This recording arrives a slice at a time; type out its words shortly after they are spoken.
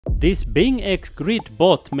This Bing X Grid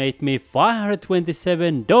bot made me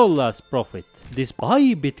 $527 profit. This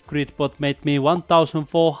Bybit Grid bot made me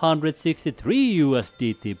 1,463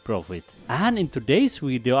 USDT profit. And in today's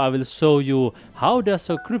video I will show you how does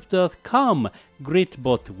a Crypto.com grid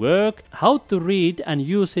bot work, how to read and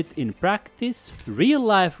use it in practice, real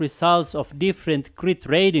life results of different grid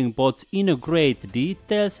trading bots in great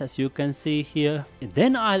details as you can see here. And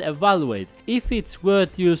then I'll evaluate if it's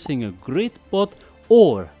worth using a grid bot,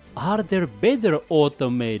 or are there better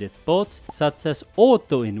automated bots such as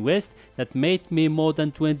Auto Invest that made me more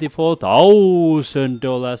than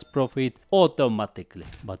 $24,000 profit automatically.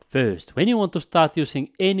 But first, when you want to start using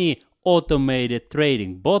any automated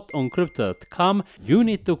trading bot on Crypto.com, you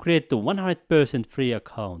need to create the 100% free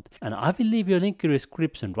account. And I will leave you a link in the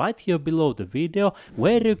description right here below the video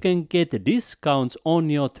where you can get discounts on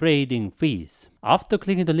your trading fees. After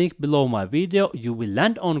clicking the link below my video, you will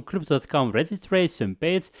land on Crypto.com registration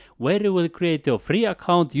page where you will create your free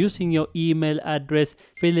account using your email address,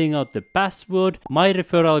 filling out the password. My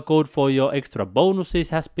referral code for your extra bonuses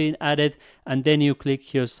has been added, and then you click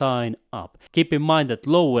here sign up. Keep in mind that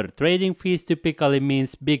lower trading fees typically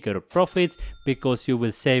means bigger profits because you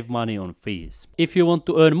will save money on fees. If you want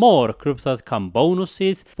to earn more Crypto.com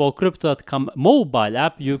bonuses, for Crypto.com mobile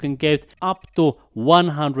app you can get up to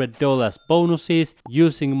 $100 bonuses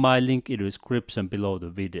using my link in the description below the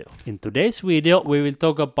video. In today's video we will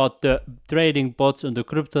talk about the trading bots on the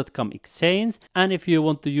Crypto.com exchange, and if you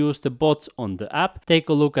want to use the bots on the app, take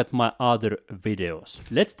a look at my other videos.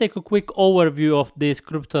 Let's take a quick overview of these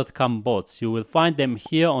Crypto.com bots. You will find them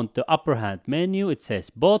here on the upper hand menu. It says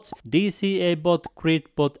bots, DCA bot, grid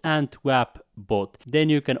bot and TWAP bot. Then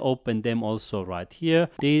you can open them also right here,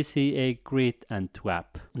 DCA, grid and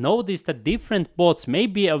TWAP. Notice that different bots may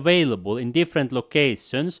be available in different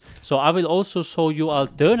locations, so I will also show you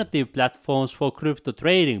alternative platforms for crypto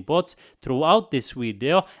trading bots throughout this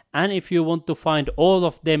video. And if you want to find all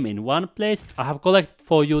of them in one place, I have collected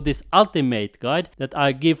for you this ultimate guide that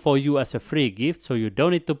I give for you as a free gift, so you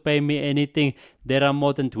don't need to pay me anything. There are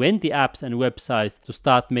more than 20 apps and websites to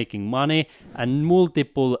start making money and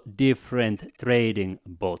multiple different trading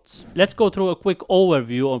bots. Let's go through a quick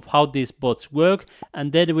overview of how these bots work,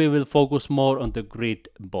 and then we will focus more on the grid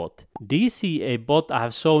bot. DCA bot I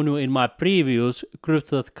have shown you in my previous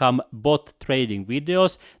Crypto.com bot trading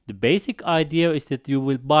videos. The basic idea is that you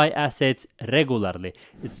will buy assets regularly.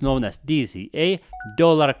 It's known as DCA,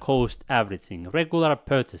 dollar cost averaging, regular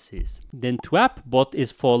purchases. Then TWAP bot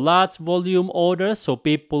is for large volume orders, so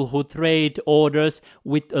people who trade orders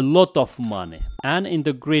with a lot of money. And in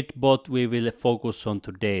the grid bot we will focus on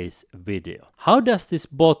today's video. How does this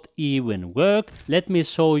bot even work? Let me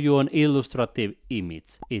show you an illustrative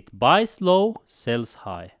image. It buys low, sells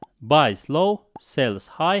high. Buys low, sells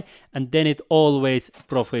high, and then it always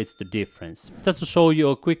profits the difference. Just to show you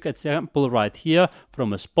a quick example right here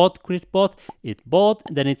from a spot grid bot, it bought,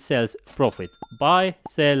 then it sells, profit. Buy,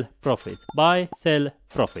 sell, profit. Buy, sell,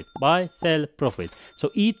 profit. Buy, sell, profit.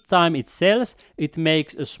 So each time it sells, it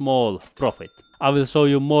makes a small profit. I will show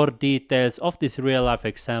you more details of this real life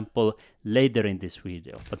example later in this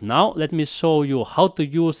video. But now let me show you how to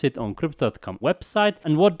use it on Crypto.com website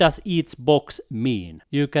and what does each box mean.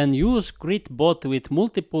 You can use grid bot with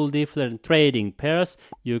multiple different trading pairs.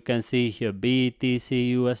 You can see here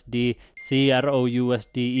BTC USD, CRO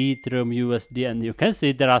USD, Ethereum USD, and you can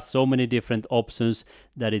see there are so many different options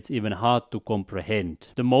that it's even hard to comprehend.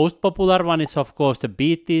 The most popular one is of course the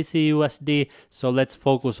BTC USD, so let's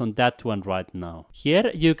focus on that one right now.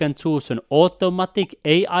 Here you can choose an automatic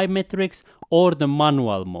AI metrics or the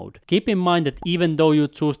manual mode. Keep in mind that even though you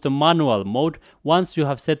choose the manual mode, once you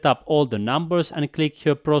have set up all the numbers and click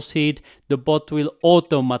here proceed, the bot will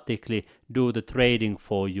automatically do the trading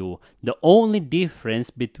for you. The only difference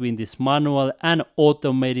between this manual and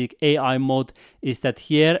automatic AI mode is that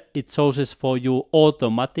here it chooses for you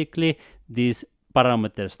automatically these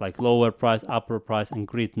parameters like lower price, upper price and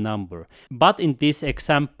grid number. But in this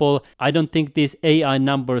example, I don't think these AI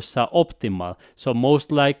numbers are optimal. So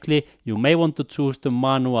most likely you may want to choose the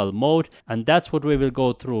manual mode, and that's what we will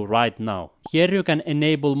go through right now. Here you can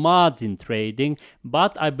enable margin trading,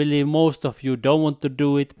 but I believe most of you don't want to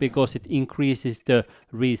do it because it increases the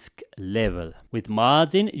risk level. With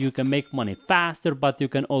margin, you can make money faster, but you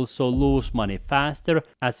can also lose money faster,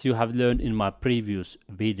 as you have learned in my previous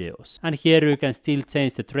videos. And here you can still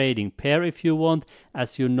change the trading pair if you want.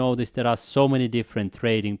 As you notice, there are so many different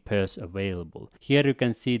trading pairs available. Here you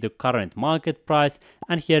can see the current market price,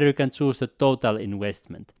 and here you can choose the total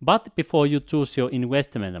investment. But before you choose your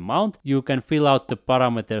investment amount, you can fill out the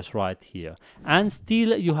parameters right here. And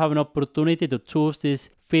still you have an opportunity to choose this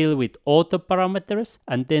fill with auto parameters,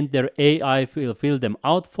 and then their AI will fill them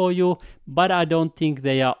out for you, but I don't think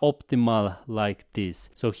they are optimal like this.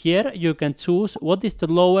 So here you can choose what is the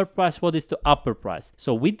lower price, what is the upper price.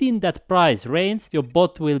 So within that price range, your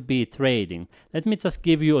bot will be trading. Let me just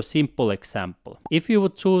give you a simple example. If you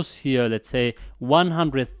would choose here, let's say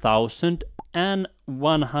 100,000 and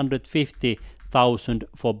 150,000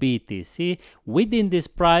 for BTC, within this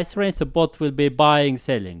price range the bot will be buying,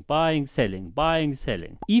 selling, buying, selling, buying,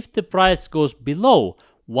 selling. If the price goes below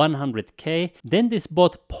 100k, then this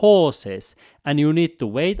bot pauses and you need to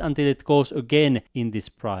wait until it goes again in this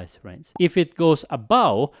price range. If it goes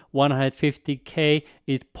above 150k,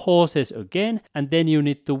 it pauses again, and then you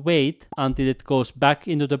need to wait until it goes back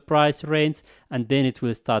into the price range, and then it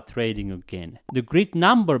will start trading again. The grid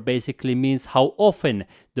number basically means how often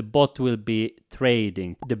the bot will be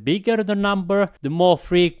trading. The bigger the number, the more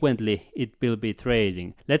frequently it will be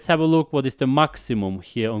trading. Let's have a look what is the maximum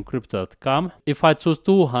here on crypto.com. If I choose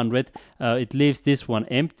 200, it leaves this one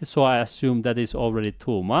empty, so I assume that is already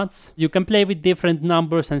too much. You can play with different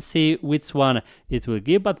numbers and see which one it will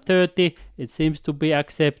give, but 30 it seems to be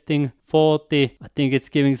accepting. 40, I think it's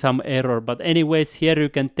giving some error, but anyways, here you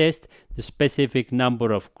can test the specific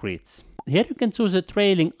number of grids. Here you can choose a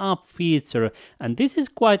trailing up feature, and this is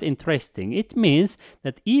quite interesting. It means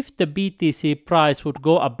that if the BTC price would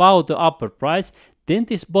go above the upper price, then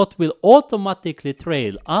this bot will automatically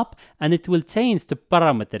trail up and it will change the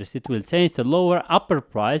parameters. It will change the lower upper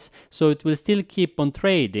price, so it will still keep on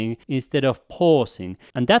trading instead of pausing.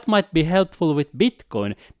 And that might be helpful with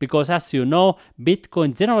Bitcoin, because as you know,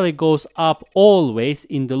 Bitcoin generally goes up always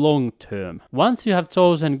in the long term. Once you have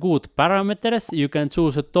chosen good parameters, you can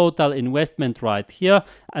choose a total investment right here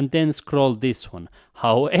and then scroll this one.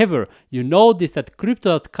 However, you notice that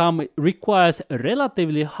crypto.com requires a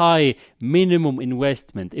relatively high minimum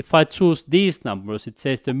investment. If I choose these numbers, it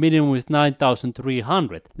says the minimum is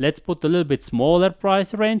 9,300. Let's put a little bit smaller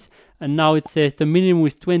price range, and now it says the minimum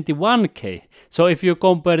is 21k. So if you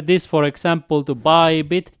compare this, for example, to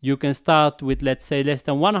Bybit, you can start with, let's say, less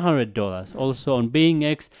than $100. Also on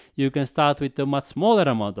BingX, you can start with a much smaller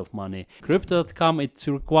amount of money. Crypto.com, it's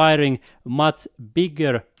requiring much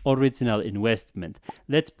bigger original investment.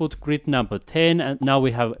 Let's put grid number 10, and now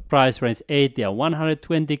we have price range 80 and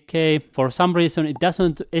 120k. For some reason it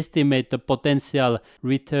doesn't estimate the potential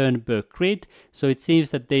return per grid, so it seems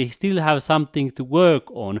that they still have something to work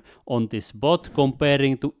on this bot,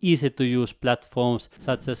 comparing to easy to use platforms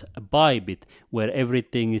such as Bybit, where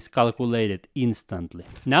everything is calculated instantly.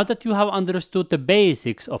 Now that you have understood the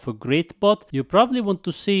basics of a grid bot, you probably want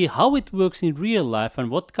to see how it works in real life and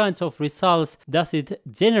what kinds of results does it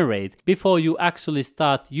generate before you actually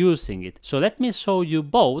start using it. So let me show you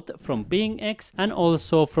both from BingX and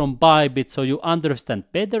also from Bybit, so you understand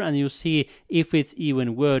better and you see if it's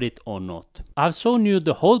even worth it or not. I've shown you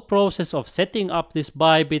the whole process of setting up this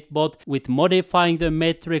Bybit bot with modifying the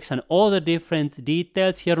metrics and all the different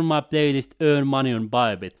details here on my playlist Earn Money on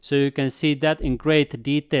Bybit. So you can see that in great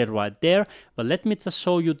detail right there. But let me just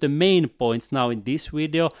show you the main points now in this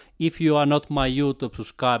video if you are not my YouTube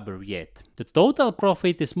subscriber yet. The total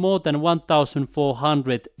profit is more than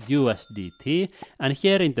 1,400 USDT, and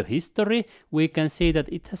here in the history we can see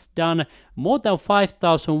that it has done more than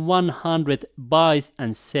 5,100 buys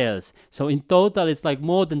and sells. So in total it's like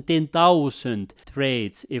more than 10,000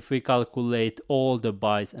 trades if we calculate all the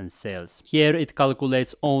buys and sells. Here it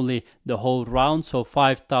calculates only the whole round, so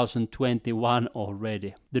 5,021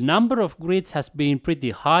 already. The number of grids has been pretty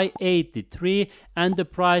high, 83, and the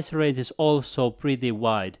price range is also pretty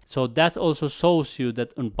wide. So that also shows you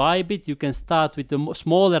that on Bybit you can start with a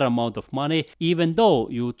smaller amount of money even though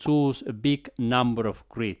you choose a big number of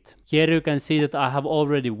grids. Here you can see that I have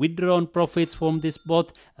already withdrawn profits from this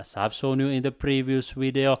bot, as I've shown you in the previous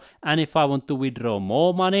video, and if I want to withdraw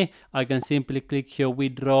more money, I can simply click here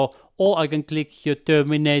withdraw, or I can click here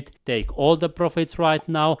terminate, take all the profits right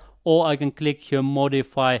now, or I can click here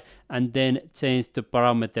modify and then change the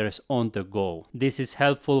parameters on the go. This is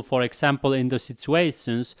helpful, for example, in the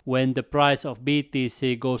situations when the price of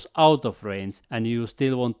BTC goes out of range and you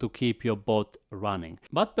still want to keep your bot running.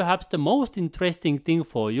 But perhaps the most interesting thing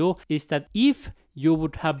for you is that if you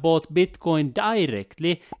would have bought Bitcoin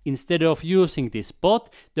directly instead of using this bot,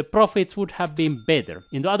 the profits would have been better.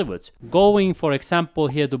 In other words, going for example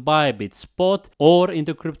here to Bybit spot, or in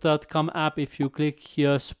the crypto.com app, if you click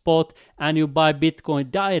here spot and you buy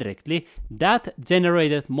Bitcoin directly, that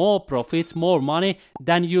generated more profits, more money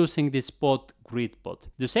than using this spot grid bot.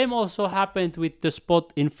 The same also happened with the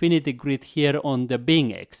spot infinity grid here on the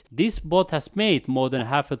BingX. This bot has made more than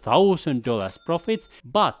 $1,000 profits,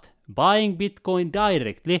 but buying Bitcoin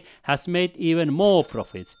directly has made even more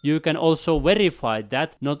profits. You can also verify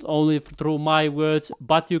that not only through my words,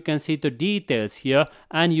 but you can see the details here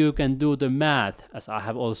and you can do the math, as I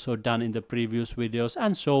have also done in the previous videos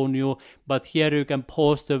and shown you. But here you can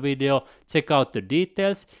pause the video, check out the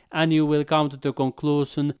details, and you will come to the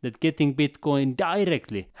conclusion that getting Bitcoin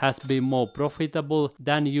directly has been more profitable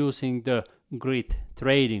than using the grid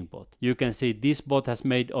trading bot. You can see this bot has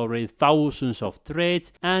made already thousands of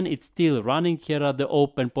trades and it's still running. Here are the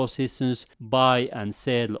open positions, buy and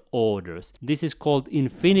sell orders. This is called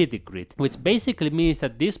infinity grid, which basically means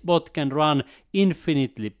that this bot can run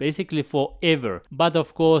infinitely, basically forever. But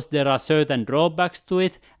of course there are certain drawbacks to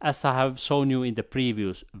it, as I have shown you in the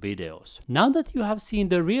previous videos. Now that you have seen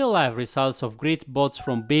the real life results of grid bots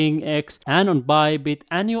from BingX and on Bybit,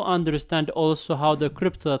 and you understand also how the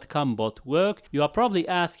Crypto.com bot work, you are probably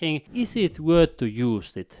asking, is it worth to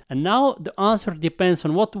use it? And now the answer depends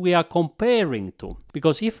on what we are comparing to.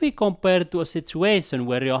 Because if we compare to a situation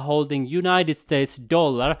where you are holding United States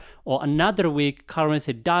dollar or another weak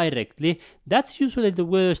currency directly, that's usually the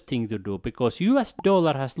worst thing to do, because US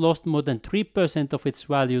dollar has lost more than 3% of its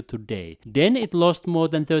value today. Then it lost more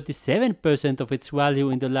than 37% of its value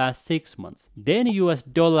in the last 6 months. Then US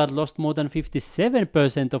dollar lost more than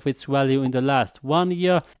 57% of its value in the last 1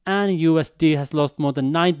 year, and USD has lost more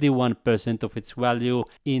than 91% of its value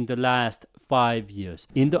in the last 5 years.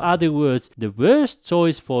 In other words, the worst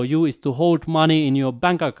choice for you is to hold money in your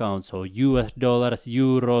bank account, so US dollars,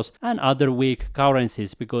 euros and other weak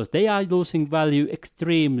currencies, because they are losing value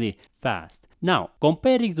extremely fast. Now,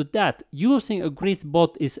 comparing to that, using a grid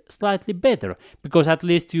bot is slightly better, because at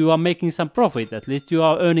least you are making some profit, at least you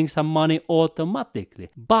are earning some money automatically.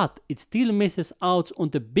 But it still misses out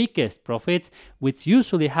on the biggest profits, which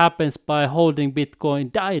usually happens by holding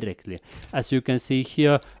Bitcoin directly. As you can see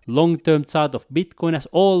here, long-term chart of Bitcoin has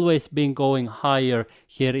always been going higher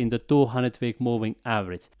here in the 200-week moving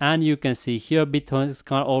average. And you can see here Bitcoin has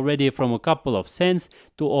gone already from a couple of cents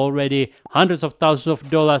to already hundreds of thousands of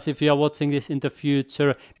dollars if you are watching this in the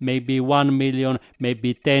future, maybe 1 million,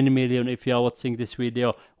 maybe 10 million if you are watching this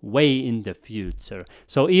video way in the future.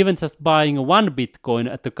 So even just buying one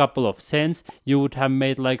Bitcoin at a couple of cents, you would have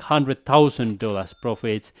made like $100,000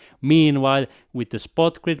 profits. Meanwhile, with the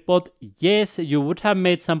spot grid bot, yes, you would have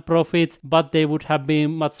made some profits, but they would have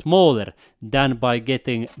been much smaller than by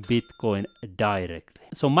getting Bitcoin directly.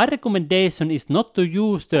 So my recommendation is not to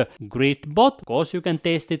use the grid bot. Of course you can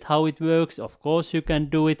test it how it works, of course you can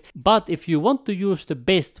do it, but if you want to use the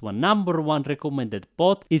best one, number one recommended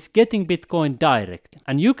bot is getting Bitcoin directly.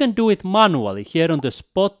 And you can do it manually here on the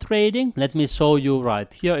spot trading. Let me show you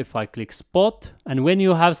right here. If I click spot, and when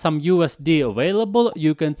you have some USD available,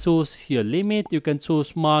 you can choose here limit, you can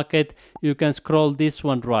choose market, you can scroll this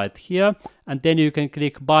one right here, and then you can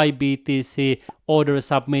click buy BTC, order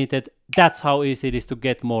submitted. That's how easy it is to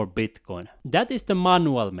get more Bitcoin. That is the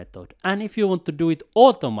manual method. And if you want to do it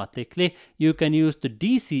automatically, you can use the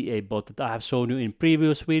DCA bot that I have shown you in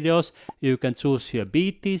previous videos. You can choose here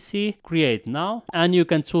BTC, create now, and you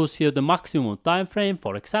can choose here the maximum time frame,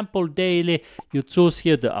 for example daily. You choose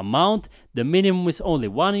here the amount, the minimum is only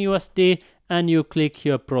 1 USD, and you click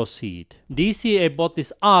here proceed. DCA bot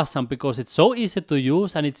is awesome because it's so easy to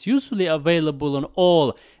use and it's usually available on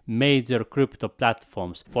all major crypto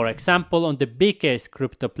platforms. For example, on the biggest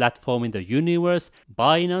crypto platform in the universe,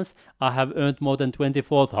 Binance, I have earned more than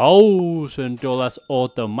 $24,000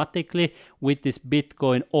 automatically with this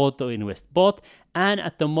Bitcoin auto invest bot, and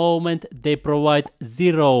at the moment they provide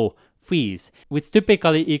 0 fees, which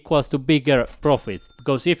typically equals to bigger profits,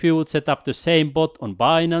 because if you would set up the same bot on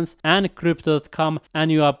Binance and Crypto.com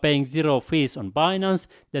and you are paying 0 fees on Binance,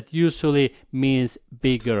 that usually means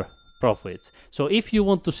bigger profits. So if you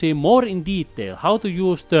want to see more in detail how to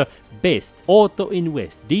use the best auto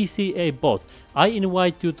invest DCA bot, I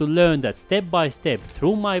invite you to learn that step by step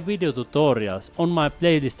through my video tutorials on my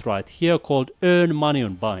playlist right here called Earn Money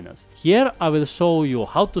on Binance. Here I will show you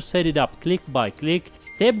how to set it up click by click,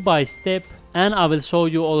 step by step, and I will show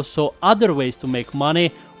you also other ways to make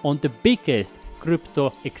money on the biggest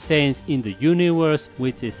crypto exchange in the universe,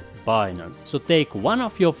 which is Binance. So take one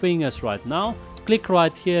of your fingers right now, click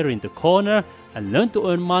right here in the corner and learn to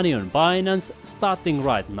earn money on Binance starting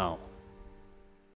right now.